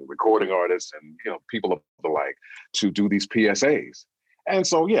recording artists and people of the like to do these PSAs. And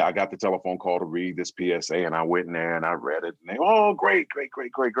so, yeah, I got the telephone call to read this PSA, and I went in there and I read it, and they, oh, great.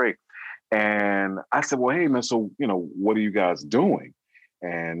 And I said, well, hey, man, so, what are you guys doing?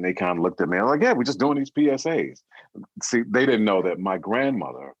 And they kind of looked at me, like, yeah, we're just doing these PSAs. See, they didn't know that my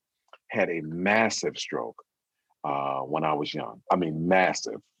grandmother had a massive stroke when I was young. I mean,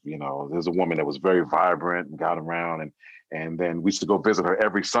 massive. There's a woman that was very vibrant and got around, and then we used to go visit her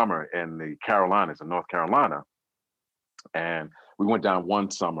every summer in the Carolinas, in North Carolina. And we went down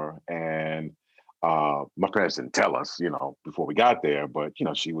one summer, and my parents didn't tell us, before we got there, but,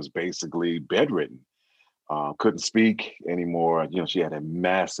 she was basically bedridden, couldn't speak anymore. She had a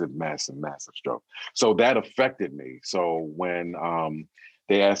massive stroke. So that affected me. So when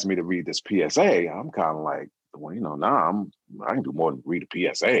they asked me to read this PSA, I'm kind of like, well, I can do more than read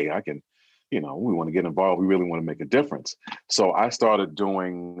a PSA. I can, we want to get involved. We really want to make a difference. So I started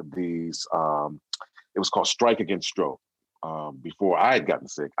doing these, it was called Strike Against Stroke. Before I had gotten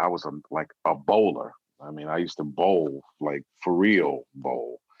sick, I was like a bowler. I mean, I used to bowl, like for real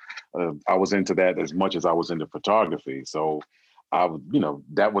bowl. I was into that as much as I was into photography. So I would,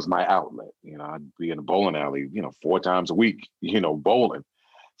 that was my outlet. I'd be in a bowling alley, 4 times a week, bowling.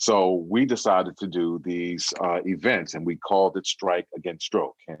 So we decided to do these events, and we called it Strike Against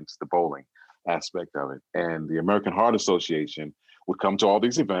Stroke, hence the bowling aspect of it. And the American Heart Association would come to all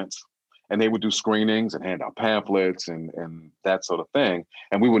these events, and they would do screenings and hand out pamphlets and that sort of thing.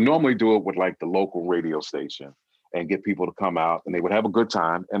 And we would normally do it with like the local radio station and get people to come out, and they would have a good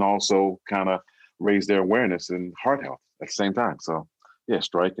time and also kind of raise their awareness in heart health at the same time. So yeah,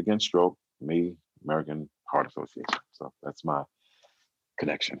 Strike Against Stroke, me, American Heart Association. So that's my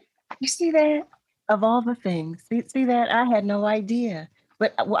connection. You see that? Of all the things, see that? I had no idea.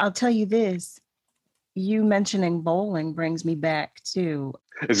 But I'll tell you this, you mentioning bowling brings me back to...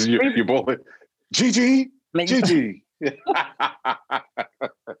 Is you bowling? Gigi.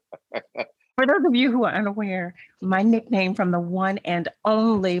 For those of you who are unaware, my nickname from the one and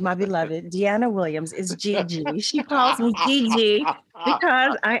only, my beloved Deanna Williams, is Gigi. She calls me Gigi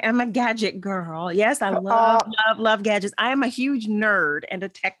because I am a gadget girl. Yes, I love gadgets. I am a huge nerd and a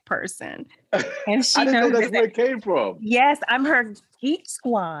tech person. And she I didn't know knows that's where it came from. Yes, I'm her Geek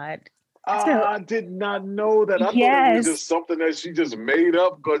Squad. I did not know that. I thought it Yes. was just something that she just made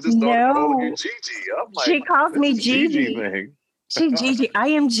up because it started calling you Gigi. I'm like, She calls me this Gigi Gigi. thing. She Gigi. I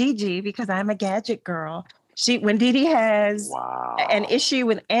am Gigi because I'm a gadget girl. When Didi has Wow. an issue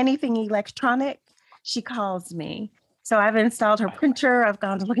with anything electronic, she calls me. So I've installed her printer. I've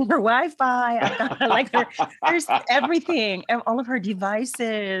gone to look at her Wi-Fi. I've got like there's everything, and all of her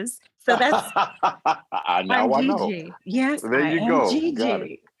devices. So that's I I'm know. Gigi. Yes, There I you am go. Got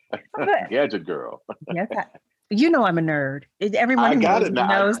Gigi. But, Gadget girl. yes, I'm a nerd. Everyone I who got knows it me now.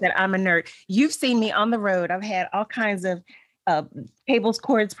 knows that I'm a nerd. You've seen me on the road. I've had all kinds of cables,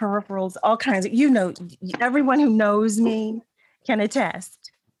 cords, peripherals, all kinds of, everyone who knows me can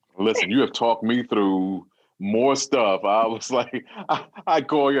attest. Listen, you have talked me through more stuff. I was like, I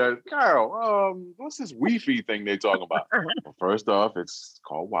call you, Carol, what's this Wi-Fi thing they talking about? Well, first off, it's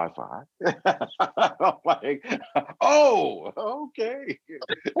called Wi-Fi. I'm like, oh, okay.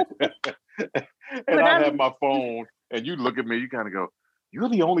 And I have my phone, and you look at me, you kind of go, you're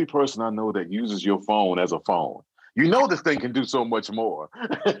the only person I know that uses your phone as a phone. You know this thing can do so much more.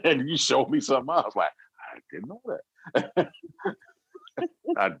 And you showed me something else. Like, I didn't know that.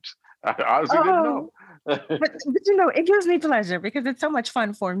 I honestly didn't know. but it gives me pleasure because it's so much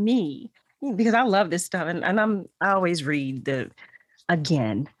fun for me because I love this stuff and I always read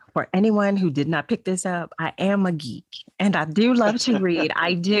again, for anyone who did not pick this up, I am a geek and I do love to read.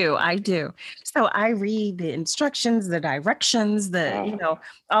 I do. So I read the instructions, the directions,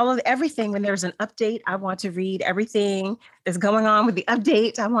 everything. When there's an update, I want to read everything that's going on with the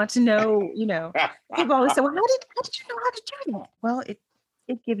update. I want to know, people always say, well, how did you know how to do that? Well, it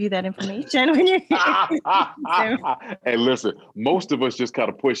give you that information when you're Hey, listen, most of us just kind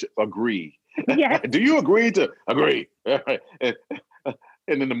of push agree. Yeah. Do you agree to agree?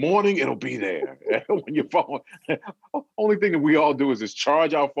 And in the morning, it'll be there. When your phone, only thing that we all do is just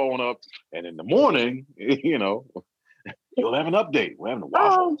charge our phone up. And in the morning, you'll have an update. We're having a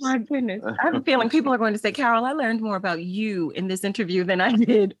waffles. Oh my goodness. I have a feeling people are going to say, Carol, I learned more about you in this interview than I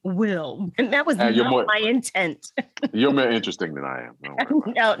did Will. And that was not my intent. You're more interesting than I am.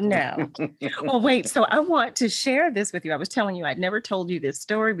 No. Well, wait. So I want to share this with you. I was telling you, I'd never told you this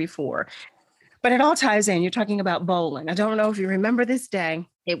story before, but it all ties in. You're talking about bowling. I don't know if you remember this day.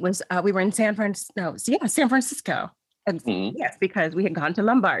 It was, we were in San Francisco. And yes, because we had gone to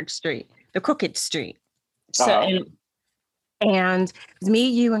Lombard Street, the Crooked Street. So, and it was me,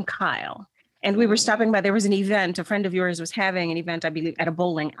 you, and Kyle. And we were stopping by, there was an event, a friend of yours was having an event, I believe, at a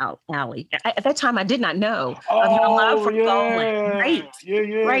bowling alley. At that time, I did not know of your love for bowling.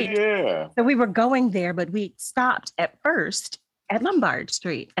 Right. Yeah. So we were going there, but we stopped at first at Lombard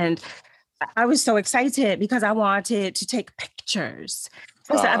Street. And I was so excited because I wanted to take pictures.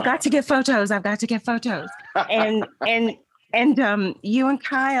 So I said, I've got to get photos. And you and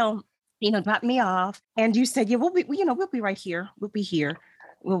Kyle, dropped me off. And you said, yeah, we'll be right here. We'll be here.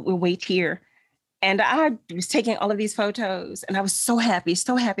 We'll wait here. And I was taking all of these photos and I was so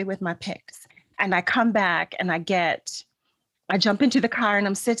happy with my pics. And I come back and I jump into the car and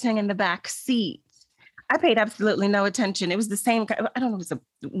I'm sitting in the back seat. I paid absolutely no attention. It was the same, I don't know,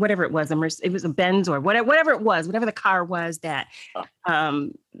 it was a Benz or whatever it was, whatever the car was that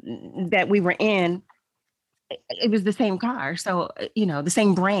we were in. It was the same car. So, the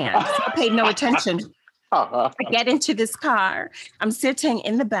same brand. So I paid no attention. I get into this car. I'm sitting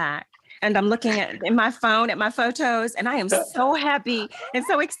in the back and I'm looking at my phone at my photos. And I am so happy and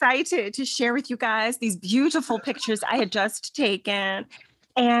so excited to share with you guys these beautiful pictures I had just taken.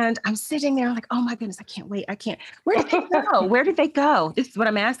 And I'm sitting there like, oh my goodness, I can't wait. Where did they go? This is what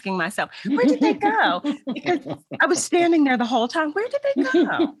I'm asking myself. Where did they go? Because I was standing there the whole time. Where did they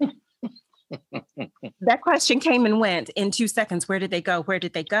go? That question came and went in 2 seconds. Where did they go?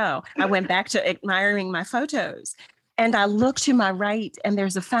 I went back to admiring my photos. And I look to my right and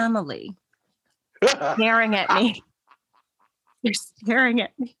there's a family staring at me. They're staring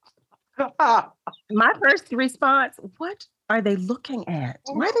at me. My first response, what are they looking at?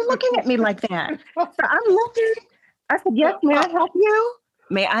 Why are they looking at me like that? So I'm looking. I said, yes, may I help you?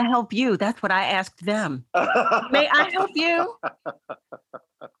 May I help you? That's what I asked them. May I help you?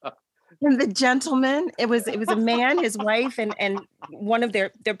 And the gentleman, it was a man, his wife, and one of their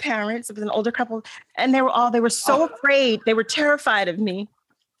parents. It was an older couple. And they were so afraid. They were terrified of me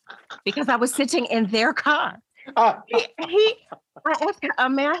because I was sitting in their car. I asked,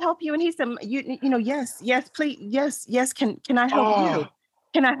 may I help you? And he said, yes, please. Yes. Can I help you?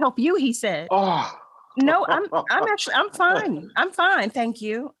 Can I help you? He said, no, I'm fine. I'm fine. Thank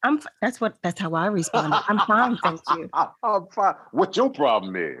you. That's how I responded. I'm fine. Thank you. I'm fine. What your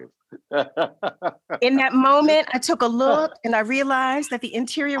problem is? In that moment, I took a look and I realized that the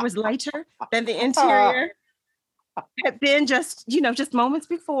interior was lighter than the interior had been just moments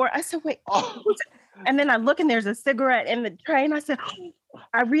before. I said, wait. And then I look and there's a cigarette in the tray and I said,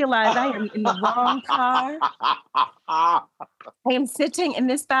 I realize I am in the wrong car. I am sitting in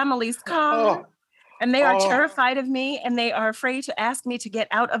this family's car and they are terrified of me and they are afraid to ask me to get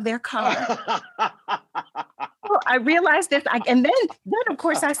out of their car. So I realized this. And then of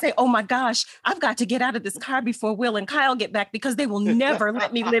course I say, oh my gosh, I've got to get out of this car before Will and Kyle get back because they will never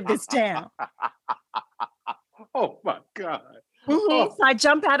let me live this down. Oh my God. Mm-hmm. So I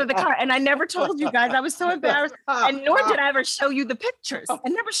jump out of the car and I never told you guys. I was so embarrassed. And nor did I ever show you the pictures. I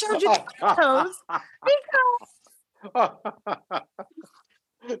never showed you the photos because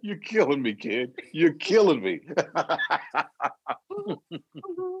You're killing me, kid. You're killing me.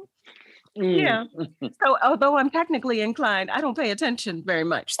 Yeah. So although I'm technically inclined, I don't pay attention very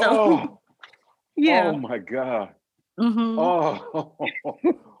much. So Oh, yeah. oh my God. Mhm. Oh.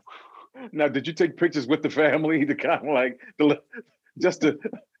 Now, did you take pictures with the family to kind of like, just to,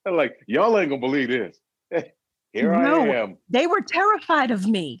 like, y'all ain't gonna believe this. Here No, I am. they were terrified of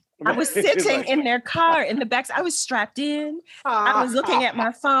me. I was It's sitting like- in their car in the back. I was strapped in. I was looking at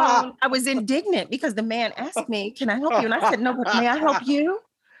my phone. I was indignant because the man asked me, "Can I help you?" And I said, "No, but may I help you?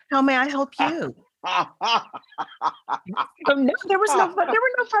 How may I help you?" No, there were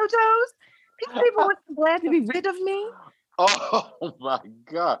no photos. These people were so glad to be rid of me. Oh my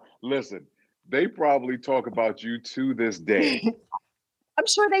God. Listen, they probably talk about you to this day. I'm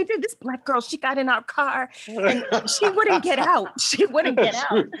sure they did. This black girl, she got in our car and she wouldn't get out. She wouldn't get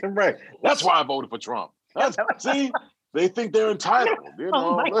out. Right. That's why I voted for Trump. See, they think they're entitled. You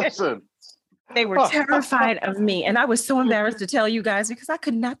Oh know, my goodness. listen. They were terrified of me. And I was so embarrassed to tell you guys because I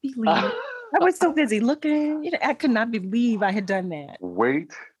could not believe I was so busy looking. You know, I could not believe I had done that.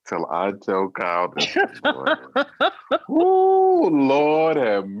 Wait till I tell Kyle this. Ooh, Lord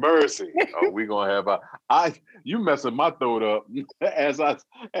have mercy. Oh, we gonna have you messing my throat up you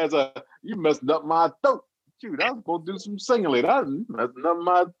messing up my throat. Shoot, I was supposed to do some singing. I messing up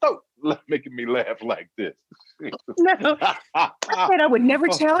my throat, making me laugh like this. No, I said I would never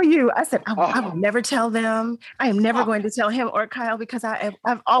tell you. I said I would never tell them. I am never going to tell him or Kyle because I've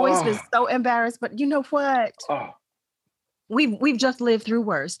always been so embarrassed. But you know what? We've just lived through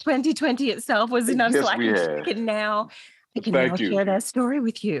worse. 2020 itself was enough, Yes, so I we have. can now Thank you. share that story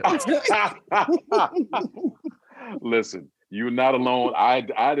with you. Listen, you're not alone. I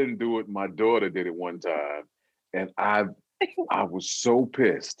didn't do it. My daughter did it one time, and I was so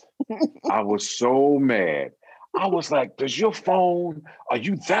pissed. I was so mad. I was like, "Does your phone? Are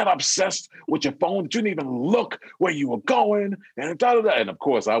you that obsessed with your phone that you didn't even look where you were going?" And da da da. And of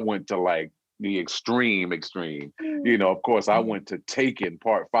course, I went to like the extreme. You know, of course, I went to Taken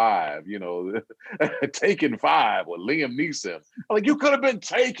Part 5. You know, Taken 5 with Liam Neeson. I'm like, you could have been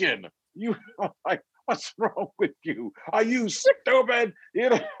taken. You like, what's wrong with you? Are you stupid?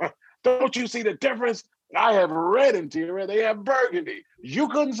 You know, don't you see the difference? I have red interior. They have burgundy. You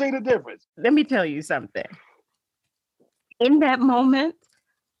couldn't see the difference. Let me tell you something. In that moment,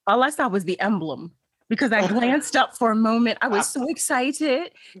 all I saw was the emblem because I glanced up for a moment. I was so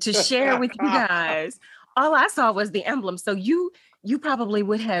excited to share with you guys. All I saw was the emblem. So you probably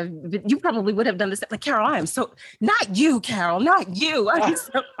would have done this. Like, Carol, I am so not you, Carol, not you. I'm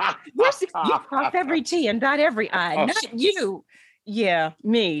so, you cross every T and dot every I, not you. Yeah,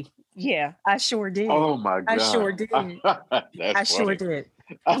 me. Yeah, I sure did. Oh my God. I sure did. I sure did.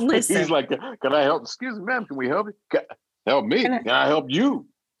 Listen. He's like, can I help? Excuse me, ma'am, can we help you? Help me. Can I help you?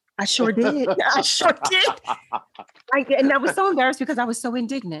 I sure did. I sure did. And I was so embarrassed because I was so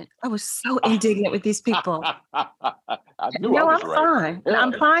indignant. I was so indignant with these people. I knew No, I was I'm right. fine. Yeah,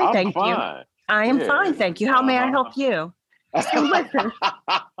 I'm fine, thank you. fine. I am Yeah. fine, thank you. How may I help you? So listen.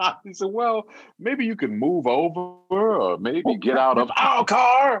 He said, well, maybe you can move over or maybe get out of our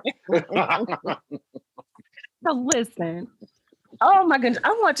car. So listen. Oh my goodness.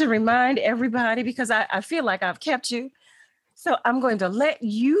 I want to remind everybody because I feel like I've kept you. So I'm going to let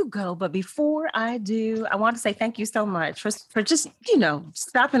you go. But before I do, I want to say thank you so much for just,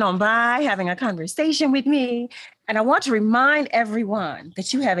 stopping on by, having a conversation with me. And I want to remind everyone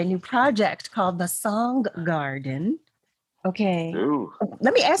that you have a new project called The Song Garden. Okay. Ooh,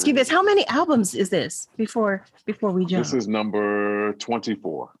 Let me ask you this. How many albums is this before we jump? this is number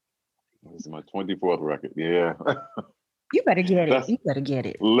 24. This is my 24th record. Yeah. You better get it. You better get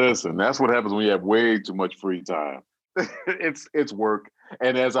it. Listen, that's what happens when you have way too much free time. It's work.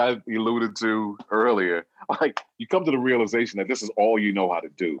 And as I alluded to earlier, like you come to the realization that this is all you know how to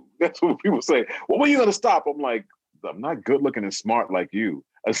do. That's what people say. Well, when are you gonna stop? I'm like, I'm not good looking and smart like you.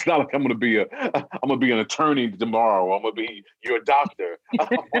 It's not like I'm gonna be an attorney tomorrow. I'm gonna be your doctor.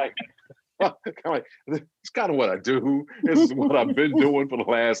 I'm like, it's kind of what I do. This is what I've been doing for the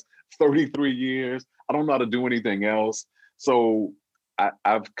last 33 years. I don't know how to do anything else. So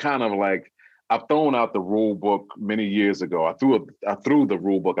I've kind of like, I've thrown out the rule book many years ago. I threw the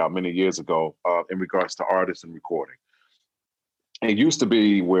rule book out many years ago in regards to artists and recording. It used to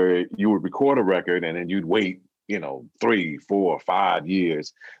be where you would record a record and then you'd wait, 3, 4, 5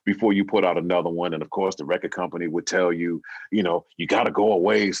 years before you put out another one. And of course, the record company would tell you, you got to go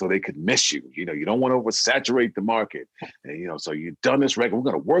away so they could miss you. You don't want to oversaturate the market. And, so you've done this record. We're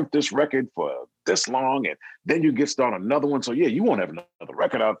going to work this record for this long. And then you get started another one. So yeah, you won't have another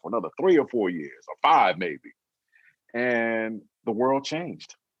record out for another 3 or 4 years or 5 maybe. And the world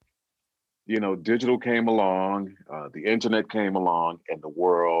changed. Digital came along, the internet came along, and the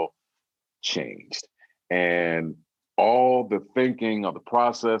world changed. And all the thinking of the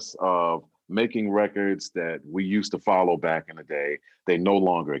process of making records that we used to follow back in the day, they no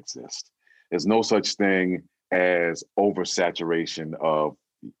longer exist. There's no such thing as oversaturation of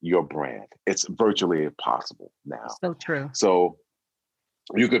your brand. It's virtually impossible now. So true. So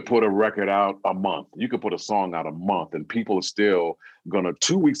you could put a record out a month. You could put a song out a month, and people are still gonna,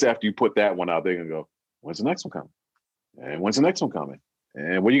 2 weeks after you put that one out, they're gonna go, when's the next one coming? And when's the next one coming?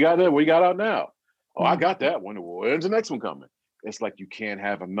 And what you got there? What you got out now? Oh, I got that one. When's the next one coming? It's like you can't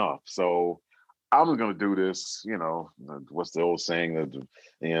have enough. So I'm just gonna do this, what's the old saying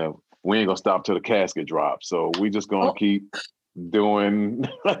that, we ain't gonna stop till the casket drops. So we just gonna keep doing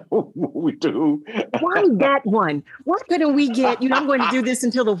what we do. Why that one? Why couldn't we get, I'm going to do this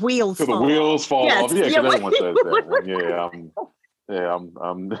until the wheels fall Till the wheels fall off. Yeah, because everyone says that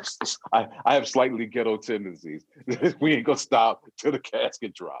one. I have slightly ghetto tendencies. We ain't gonna stop till the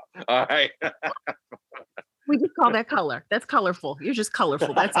casket drop. All right. We just call that color. That's colorful. You're just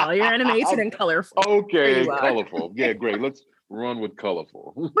colorful. That's all. You're animated and colorful. Okay, colorful. Yeah, great. Let's run with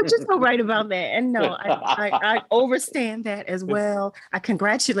colorful. But you're so right about that. And no, I overstand that as well. I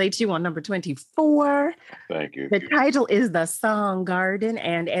congratulate you on number 24. Thank you. The title is The Song Garden.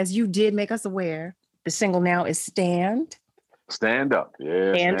 And as you did make us aware, the single now is Stand. Stand up.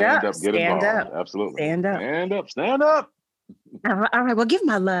 Yeah. Stand up. Get stand involved. up. Absolutely. Stand up. Stand up. Stand up. All right. Well, give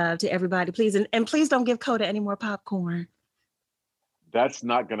my love to everybody, please. And please don't give Coda any more popcorn. That's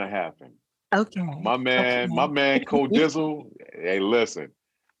not going to happen. Okay. My man, Codizzle, hey, listen,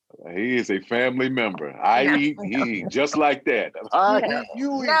 he is a family member. I eat, he eat just like that. I eat,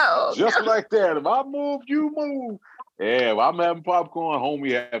 you eat just like that. If I move, you move. Yeah, if I'm having popcorn,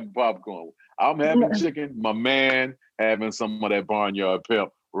 homie having popcorn. I'm having chicken, my man having some of that barnyard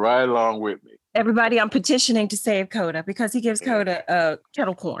pimp right along with me. Everybody, I'm petitioning to save Coda because he gives Coda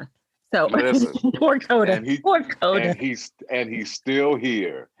kettle corn. So listen, poor Coda. Poor Coda. And he's still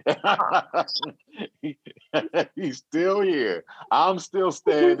here. He's still here. I'm still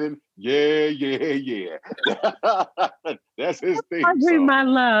standing. Yeah. That's his thing. Audrey, my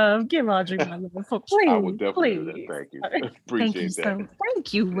love. Give Audrey my love. So please, I would definitely do please. that. Thank you. Thank Appreciate you that.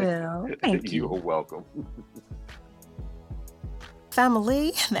 Thank you, Will. Thank you. You're welcome.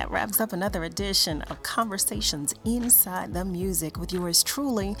 Family, that wraps up another edition of Conversations Inside the Music with yours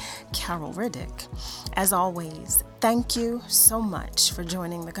truly, Carol Riddick. As always, thank you so much for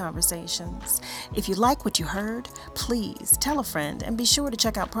joining the conversations. If you like what you heard, please tell a friend and be sure to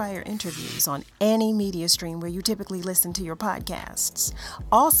check out prior interviews on any media stream where you typically listen to your podcasts.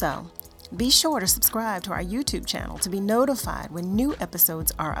 Also, be sure to subscribe to our YouTube channel to be notified when new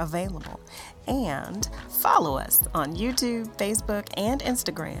episodes are available. And follow us on YouTube, Facebook, and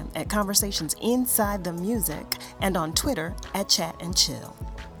Instagram at Conversations Inside the Music and on Twitter at Chat and Chill.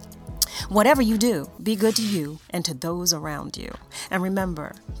 Whatever you do, be good to you and to those around you. And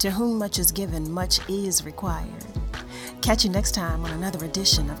remember, to whom much is given, much is required. Catch you next time on another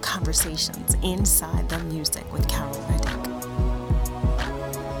edition of Conversations Inside the Music with Carol Riddick.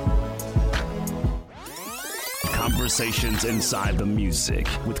 Conversations Inside the Music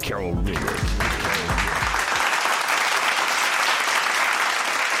with Carol Riddick.